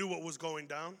 We knew what was going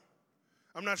down.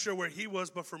 I'm not sure where he was,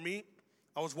 but for me,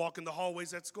 I was walking the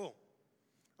hallways at school.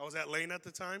 I was at Lane at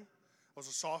the time. I was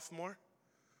a sophomore.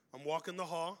 I'm walking the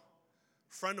hall.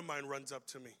 A friend of mine runs up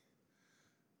to me,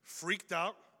 freaked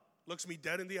out, looks me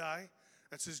dead in the eye,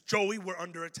 and says, Joey, we're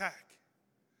under attack.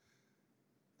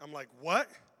 I'm like, what?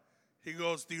 He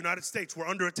goes, the United States, we're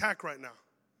under attack right now.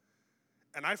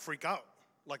 And I freak out,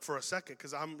 like for a second,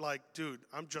 because I'm like, dude,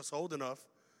 I'm just old enough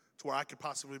to where I could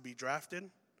possibly be drafted.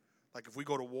 Like if we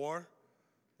go to war,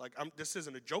 like this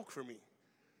isn't a joke for me.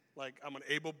 Like I'm an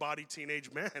able-bodied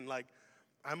teenage man. Like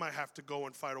I might have to go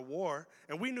and fight a war.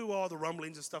 And we knew all the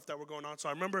rumblings and stuff that were going on. So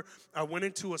I remember I went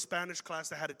into a Spanish class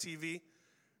that had a TV,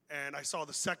 and I saw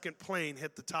the second plane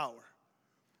hit the tower.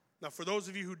 Now, for those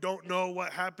of you who don't know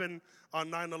what happened on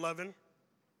 9/11,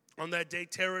 on that day,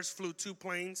 terrorists flew 2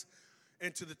 planes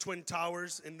into the Twin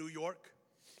Towers in New York.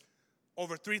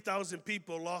 Over 3,000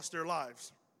 people lost their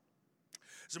lives.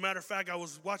 As a matter of fact, I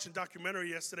was watching a documentary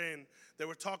yesterday, and they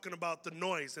were talking about the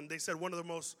noise, and they said one of the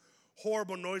most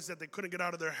horrible noises that they couldn't get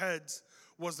out of their heads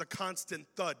was the constant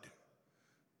thud.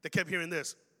 They kept hearing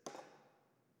this.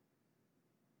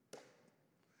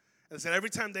 And it said every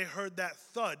time they heard that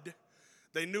thud,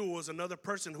 they knew it was another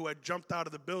person who had jumped out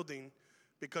of the building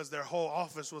because their whole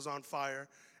office was on fire,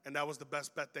 and that was the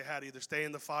best bet they had, either stay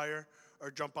in the fire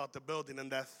or jump out the building. And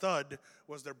that thud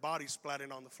was their body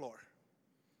splatting on the floor.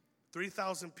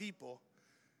 3,000 people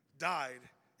died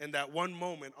in that one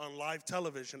moment on live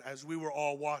television as we were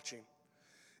all watching.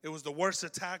 It was the worst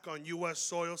attack on U.S.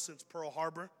 soil since Pearl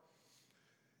Harbor.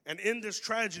 And in this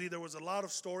tragedy, there was a lot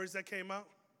of stories that came out.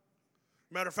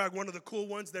 Matter of fact, one of the cool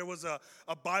ones, there was a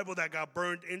Bible that got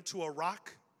burned into a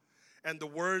rock, and the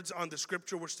words on the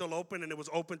scripture were still open, and it was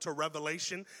open to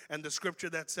Revelation. And the scripture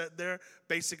that said there,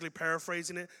 basically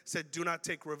paraphrasing it, said, "Do not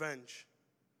take revenge."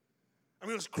 I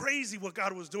mean, it was crazy what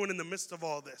God was doing in the midst of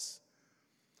all this.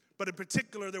 But in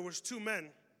particular, there was two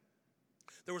men.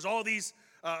 There was all these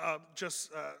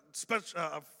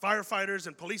firefighters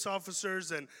and police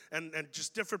officers and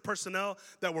just different personnel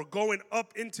that were going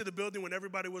up into the building when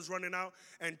everybody was running out.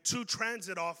 And two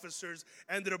transit officers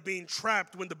ended up being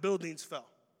trapped when the buildings fell.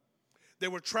 They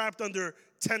were trapped under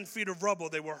 10 feet of rubble.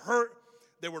 They were hurt,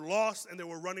 they were lost, and they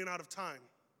were running out of time.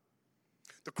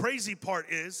 The crazy part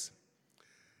is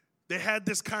they had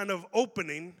this kind of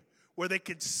opening where they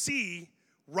could see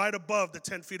right above the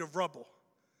 10 feet of rubble.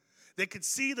 They could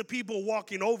see the people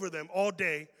walking over them all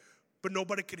day, but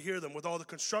nobody could hear them. With all the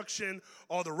construction,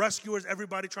 all the rescuers,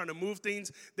 everybody trying to move things,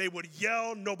 they would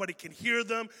yell, nobody can hear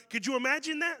them. Could you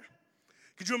imagine that?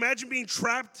 Could you imagine being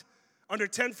trapped under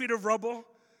 10 feet of rubble,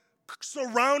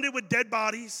 surrounded with dead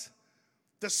bodies,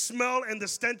 the smell and the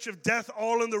stench of death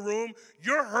all in the room?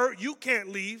 You're hurt, you can't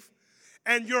leave.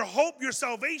 And your hope, your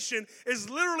salvation is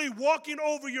literally walking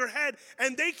over your head,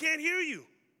 and they can't hear you.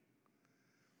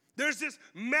 There's this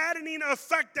maddening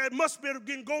effect that must have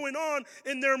been going on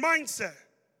in their mindset.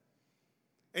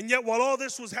 And yet, while all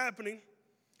this was happening,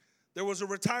 there was a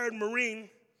retired Marine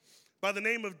by the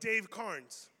name of Dave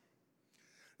Carnes.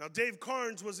 Now, Dave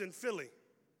Carnes was in Philly.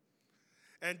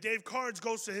 And Dave Carnes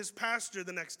goes to his pastor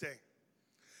the next day.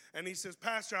 And he says,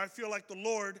 "Pastor, I feel like the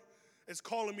Lord is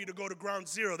calling me to go to Ground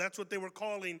Zero." That's what they were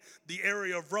calling the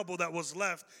area of rubble that was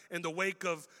left in the wake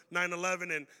of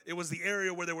 9/11, and it was the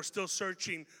area where they were still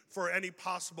searching for any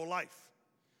possible life.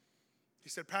 He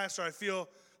said, "Pastor, I feel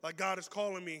like God is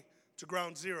calling me to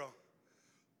Ground Zero."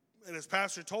 And his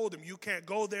pastor told him, "You can't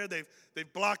go there.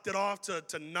 They've blocked it off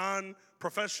to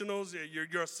non-professionals.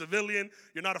 You're a civilian.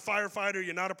 You're not a firefighter.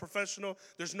 You're not a professional.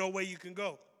 There's no way you can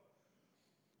go."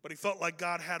 But he felt like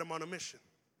God had him on a mission.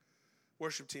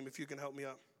 Worship team, if you can help me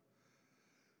out.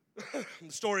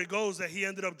 The story goes that he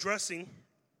ended up dressing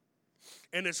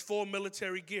in his full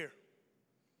military gear.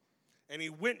 And he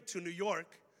went to New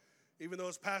York, even though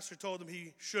his pastor told him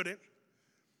he shouldn't,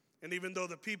 and even though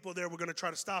the people there were going to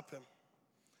try to stop him.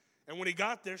 And when he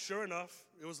got there, sure enough,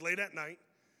 it was late at night,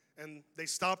 and they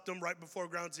stopped him right before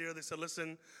Ground Zero. They said,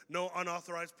 "Listen, no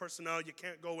unauthorized personnel, you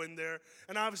can't go in there."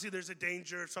 And obviously there's a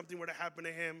danger if something were to happen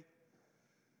to him.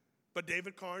 But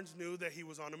David Carnes knew that he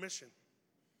was on a mission.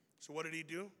 So what did he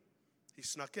do? He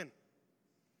snuck in.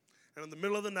 And in the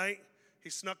middle of the night, he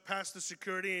snuck past the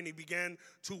security and he began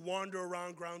to wander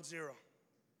around Ground Zero.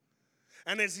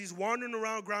 And as he's wandering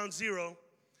around Ground Zero,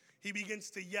 he begins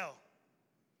to yell.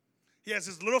 He has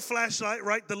his little flashlight,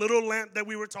 right? The little lamp that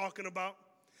we were talking about.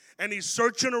 And he's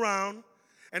searching around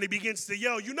and he begins to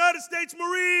yell, "United States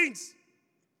Marines!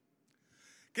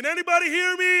 Can anybody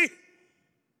hear me?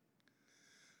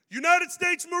 United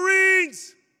States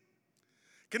Marines!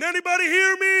 Can anybody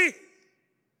hear me?"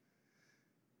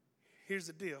 Here's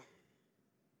the deal.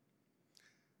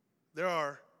 There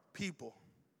are people,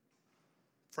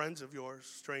 friends of yours,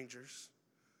 strangers,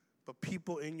 but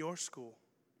people in your school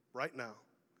right now,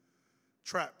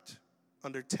 trapped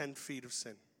under 10 feet of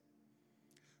sin,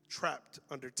 trapped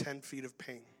under 10 feet of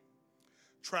pain,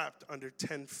 trapped under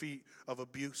 10 feet of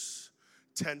abuse,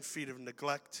 10 feet of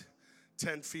neglect,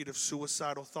 10 feet of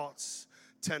suicidal thoughts,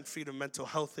 10 feet of mental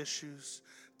health issues,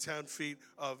 10 feet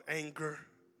of anger,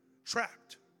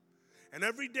 trapped. And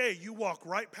every day you walk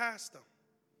right past them.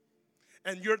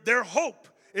 And their hope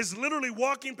is literally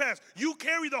walking past. You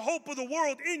carry the hope of the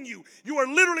world in you. You are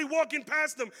literally walking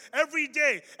past them every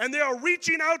day. And they are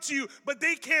reaching out to you, but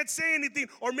they can't say anything,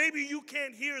 or maybe you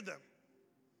can't hear them.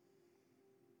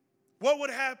 What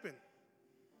would happen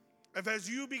if, as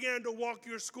you began to walk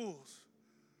your schools,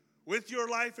 with your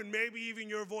life and maybe even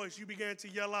your voice, you began to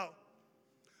yell out,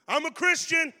 "I'm a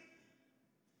Christian.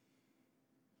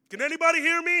 Can anybody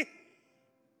hear me?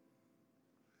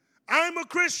 I'm a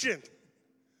Christian.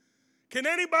 Can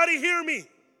anybody hear me?"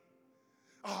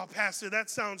 "Oh, Pastor,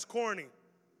 that sounds corny."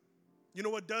 You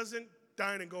know what doesn't?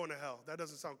 Dying and going to hell. That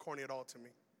doesn't sound corny at all to me.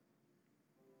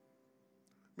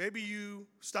 Maybe you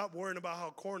stop worrying about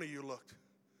how corny you looked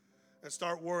and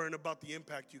start worrying about the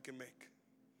impact you can make.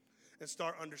 And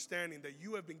start understanding that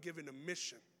you have been given a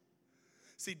mission.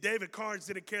 See, David Carnes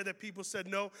didn't care that people said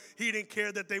no. He didn't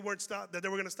care that they were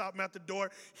going to stop him at the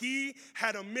door. He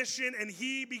had a mission, and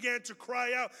he began to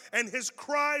cry out. And his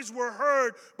cries were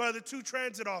heard by the two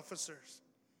transit officers.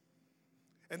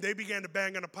 And they began to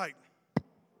bang on a pipe.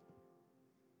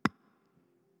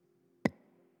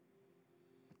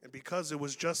 And because it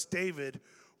was just David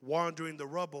wandering the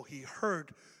rubble, he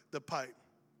heard the pipe.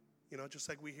 You know, just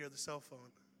like we hear the cell phone.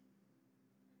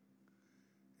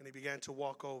 And he began to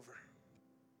walk over.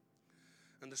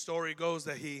 And the story goes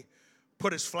that he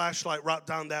put his flashlight right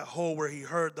down that hole where he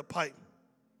heard the pipe.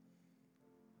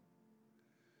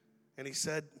 And he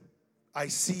said, I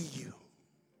see you.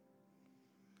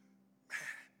 Man,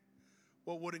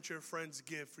 what wouldn't your friends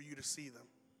give for you to see them?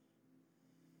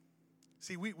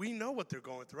 See, we know what they're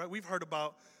going through, right? We've heard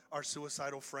about our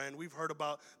suicidal friend. We've heard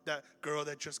about that girl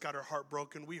that just got her heart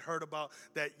broken. We heard about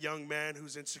that young man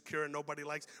who's insecure and nobody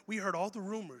likes. We heard all the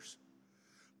rumors.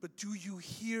 But do you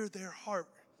hear their heart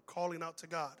calling out to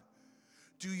God?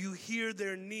 Do you hear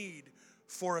their need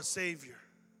for a Savior?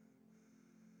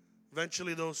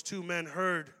 Eventually, those two men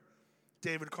heard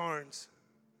David Carnes.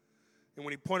 And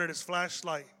when he pointed his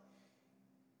flashlight,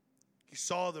 he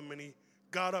saw them and he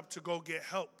got up to go get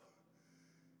help.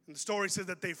 And the story says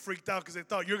that they freaked out because they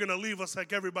thought, you're going to leave us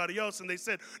like everybody else. And they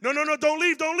said, no, don't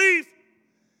leave, don't leave.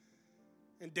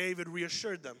 And David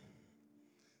reassured them.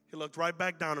 He looked right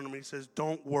back down on them and he says,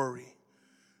 don't worry,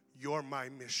 you're my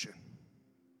mission.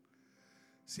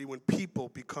 See, when people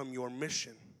become your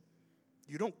mission,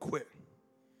 you don't quit.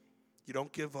 You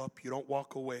don't give up. You don't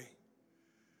walk away.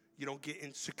 You don't get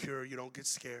insecure. You don't get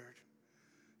scared.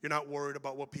 You're not worried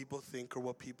about what people think or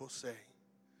what people say.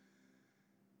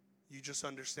 You just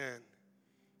understand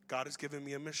God has given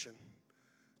me a mission,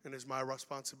 and it's my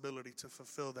responsibility to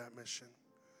fulfill that mission,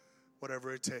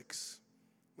 whatever it takes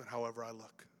and however I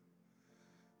look.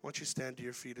 Why don't you stand to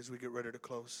your feet as we get ready to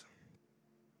close?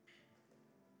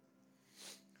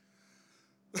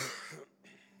 I'm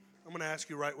going to ask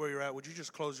you right where you're at. Would you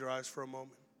just close your eyes for a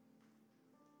moment?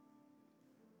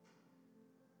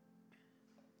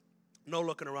 No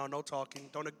looking around, no talking.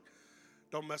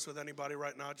 Don't mess with anybody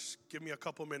right now. Just give me a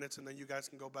couple minutes and then you guys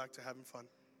can go back to having fun.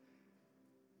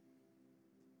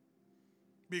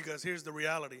 Because here's the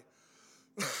reality.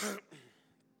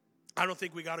 I don't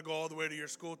think we got to go all the way to your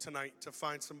school tonight to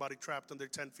find somebody trapped under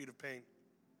 10 feet of pain.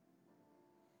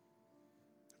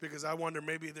 Because I wonder,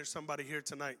 maybe there's somebody here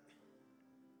tonight.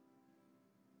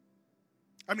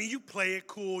 I mean, you play it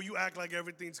cool. You act like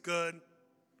everything's good.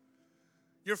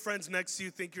 Your friends next to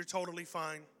you think you're totally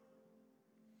fine.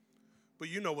 But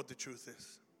you know what the truth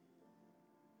is.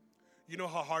 You know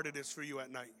how hard it is for you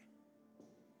at night.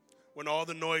 When all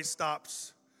the noise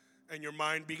stops and your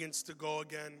mind begins to go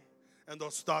again and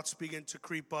those thoughts begin to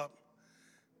creep up.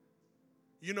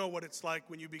 You know what it's like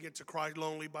when you begin to cry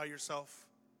lonely by yourself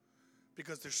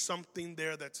because there's something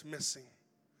there that's missing.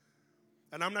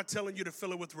 And I'm not telling you to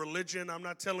fill it with religion. I'm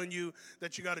not telling you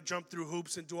that you got to jump through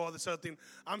hoops and do all this other thing.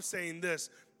 I'm saying this.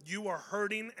 You are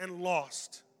hurting and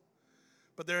lost.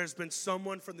 But there has been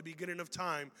someone from the beginning of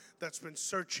time that's been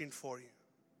searching for you.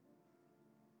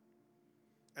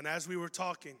 And as we were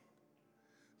talking,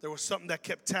 there was something that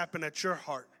kept tapping at your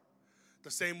heart.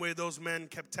 The same way those men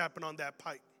kept tapping on that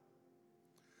pipe.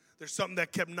 There's something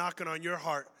that kept knocking on your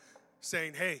heart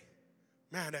saying, hey,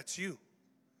 man, that's you.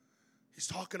 He's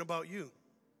talking about you.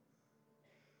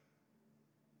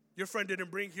 Your friend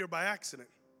didn't bring here by accident.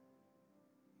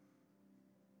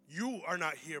 You are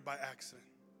not here by accident.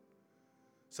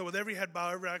 So with every head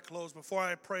bowed, every eye closed, before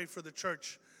I pray for the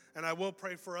church, and I will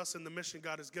pray for us in the mission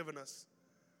God has given us.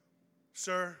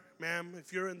 Sir, ma'am,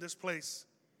 if you're in this place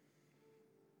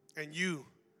and you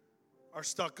are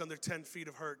stuck under 10 feet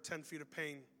of hurt, 10 feet of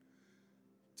pain,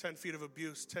 10 feet of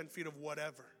abuse, 10 feet of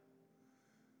whatever,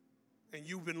 and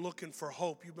you've been looking for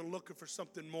hope, you've been looking for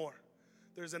something more,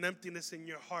 there's an emptiness in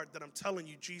your heart that I'm telling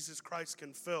you Jesus Christ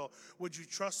can fill. Would you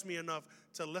trust me enough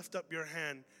to lift up your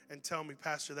hand and tell me,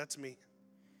 Pastor, that's me.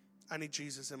 I need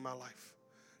Jesus in my life.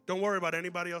 Don't worry about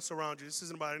anybody else around you. This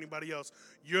isn't about anybody else.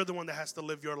 You're the one that has to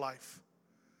live your life.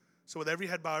 So with every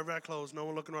head bowed, every eye closed, no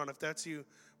one looking around, if that's you,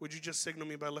 would you just signal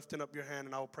me by lifting up your hand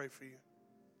and I will pray for you?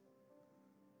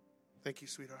 Thank you,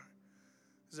 sweetheart.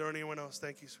 Is there anyone else?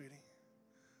 Thank you, sweetie.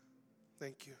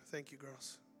 Thank you. Thank you,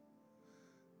 girls.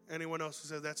 Anyone else who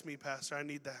says, that's me, Pastor, I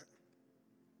need that.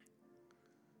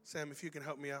 Sam, if you can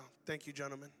help me out. Thank you,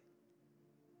 gentlemen.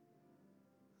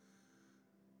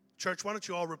 Church, why don't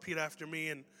you all repeat after me?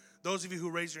 And Those of you who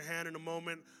raise your hand in a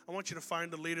moment, I want you to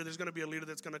find a leader. There's going to be a leader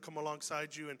that's going to come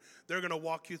alongside you, and they're going to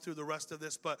walk you through the rest of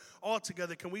this. But all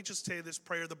together, can we just say this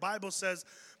prayer? The Bible says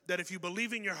that if you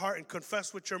believe in your heart and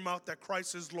confess with your mouth that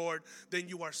Christ is Lord, then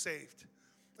you are saved.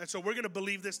 And so we're going to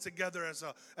believe this together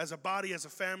as a body, as a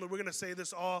family. We're going to say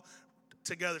this all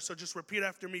together. So just repeat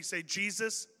after me. Say,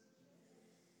 Jesus,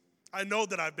 I know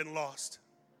that I've been lost,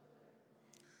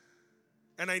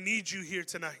 and I need you here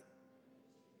tonight.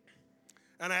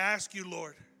 And I ask you,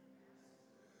 Lord,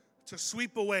 to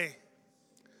sweep away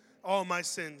all my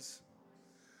sins,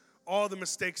 all the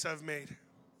mistakes I've made,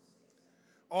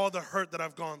 all the hurt that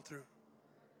I've gone through.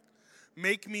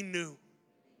 Make me new.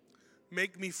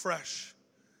 Make me fresh.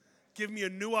 Give me a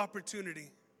new opportunity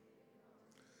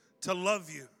to love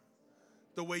you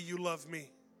the way you love me.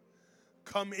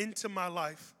 Come into my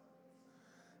life.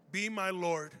 Be my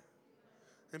Lord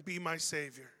and be my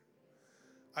Savior.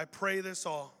 I pray this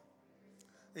all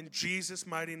in Jesus'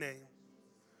 mighty name.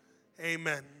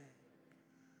 Amen.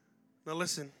 Now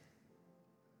listen,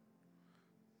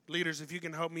 leaders, if you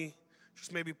can help me,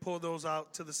 just maybe pull those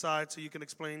out to the side so you can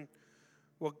explain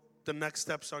what the next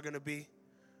steps are going to be.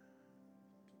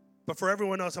 But for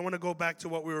everyone else, I want to go back to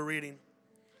what we were reading.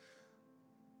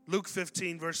 Luke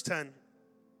 15, verse 10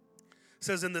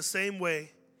 says, in the same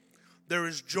way, there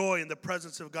is joy in the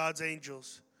presence of God's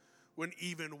angels when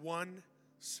even one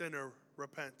sinner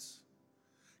repents.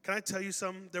 Can I tell you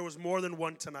something? There was more than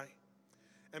one tonight.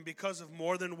 And because of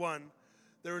more than one,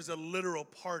 there is a literal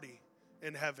party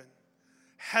in heaven.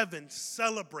 Heaven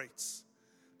celebrates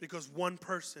because one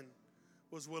person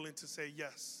was willing to say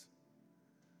yes.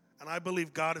 And I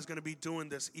believe God is going to be doing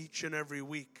this each and every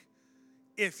week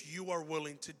if you are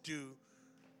willing to do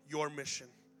your mission,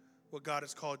 what God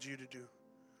has called you to do.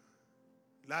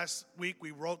 Last week,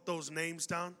 we wrote those names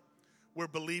down. We're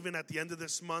believing at the end of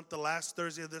this month, the last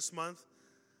Thursday of this month,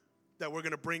 that we're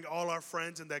going to bring all our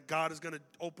friends and that God is going to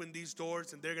open these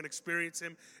doors and they're going to experience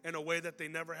him in a way that they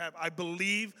never have. I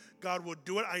believe God will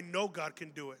do it. I know God can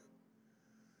do it.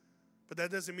 But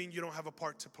that doesn't mean you don't have a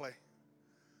part to play.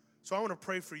 So I want to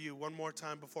pray for you one more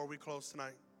time before we close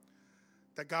tonight,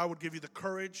 that God would give you the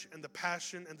courage and the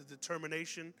passion and the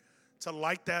determination to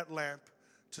light that lamp,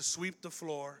 to sweep the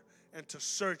floor, and to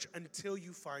search until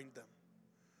you find them.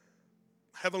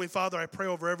 Heavenly Father, I pray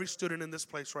over every student in this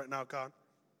place right now, God.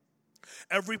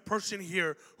 Every person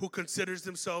here who considers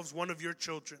themselves one of your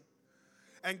children.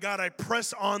 And God, I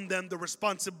press on them the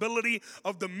responsibility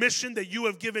of the mission that you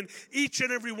have given each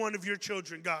and every one of your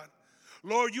children, God.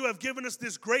 Lord, you have given us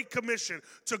this great commission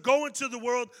to go into the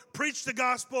world, preach the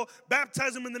gospel,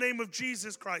 baptize them in the name of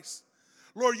Jesus Christ.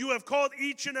 Lord, you have called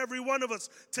each and every one of us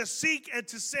to seek and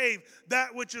to save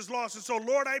that which is lost. And so,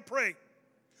 Lord, I pray,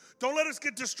 don't let us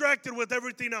get distracted with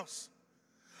everything else.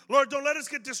 Lord, don't let us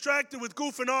get distracted with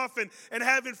goofing off and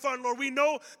having fun. Lord, we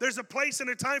know there's a place and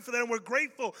a time for that, and we're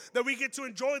grateful that we get to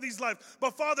enjoy these lives.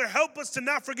 But, Father, help us to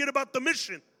not forget about the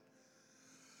mission.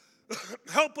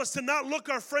 Help us to not look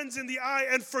our friends in the eye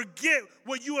and forget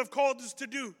what you have called us to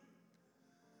do.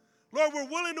 Lord, we're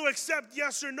willing to accept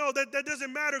yes or no. That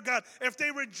doesn't matter, God. If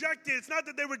they reject it, it's not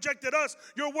that they rejected us.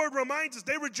 Your word reminds us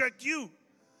they reject you.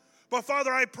 But,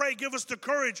 Father, I pray, give us the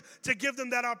courage to give them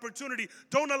that opportunity.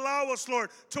 Don't allow us, Lord,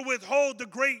 to withhold the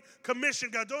Great Commission,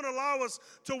 God. Don't allow us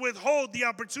to withhold the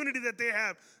opportunity that they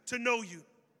have to know you.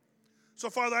 So,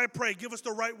 Father, I pray, give us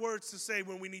the right words to say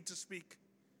when we need to speak.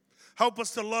 Help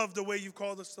us to love the way you've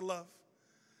called us to love.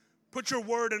 Put your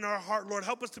word in our heart, Lord.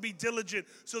 Help us to be diligent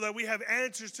so that we have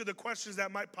answers to the questions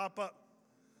that might pop up.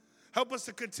 Help us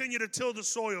to continue to till the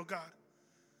soil, God.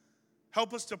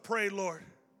 Help us to pray, Lord.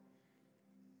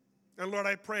 And Lord,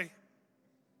 I pray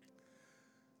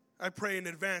in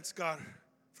advance, God,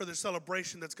 for the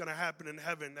celebration that's going to happen in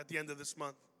heaven at the end of this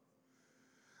month.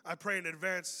 I pray in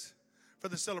advance for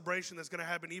the celebration that's going to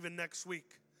happen even next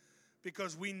week,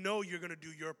 because we know you're going to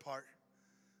do your part.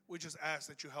 We just ask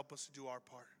that you help us to do our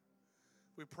part.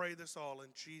 We pray this all in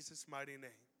Jesus' mighty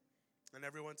name. And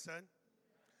everyone said,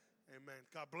 amen.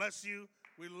 God bless you.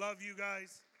 We love you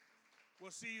guys.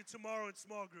 We'll see you tomorrow in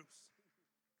small groups.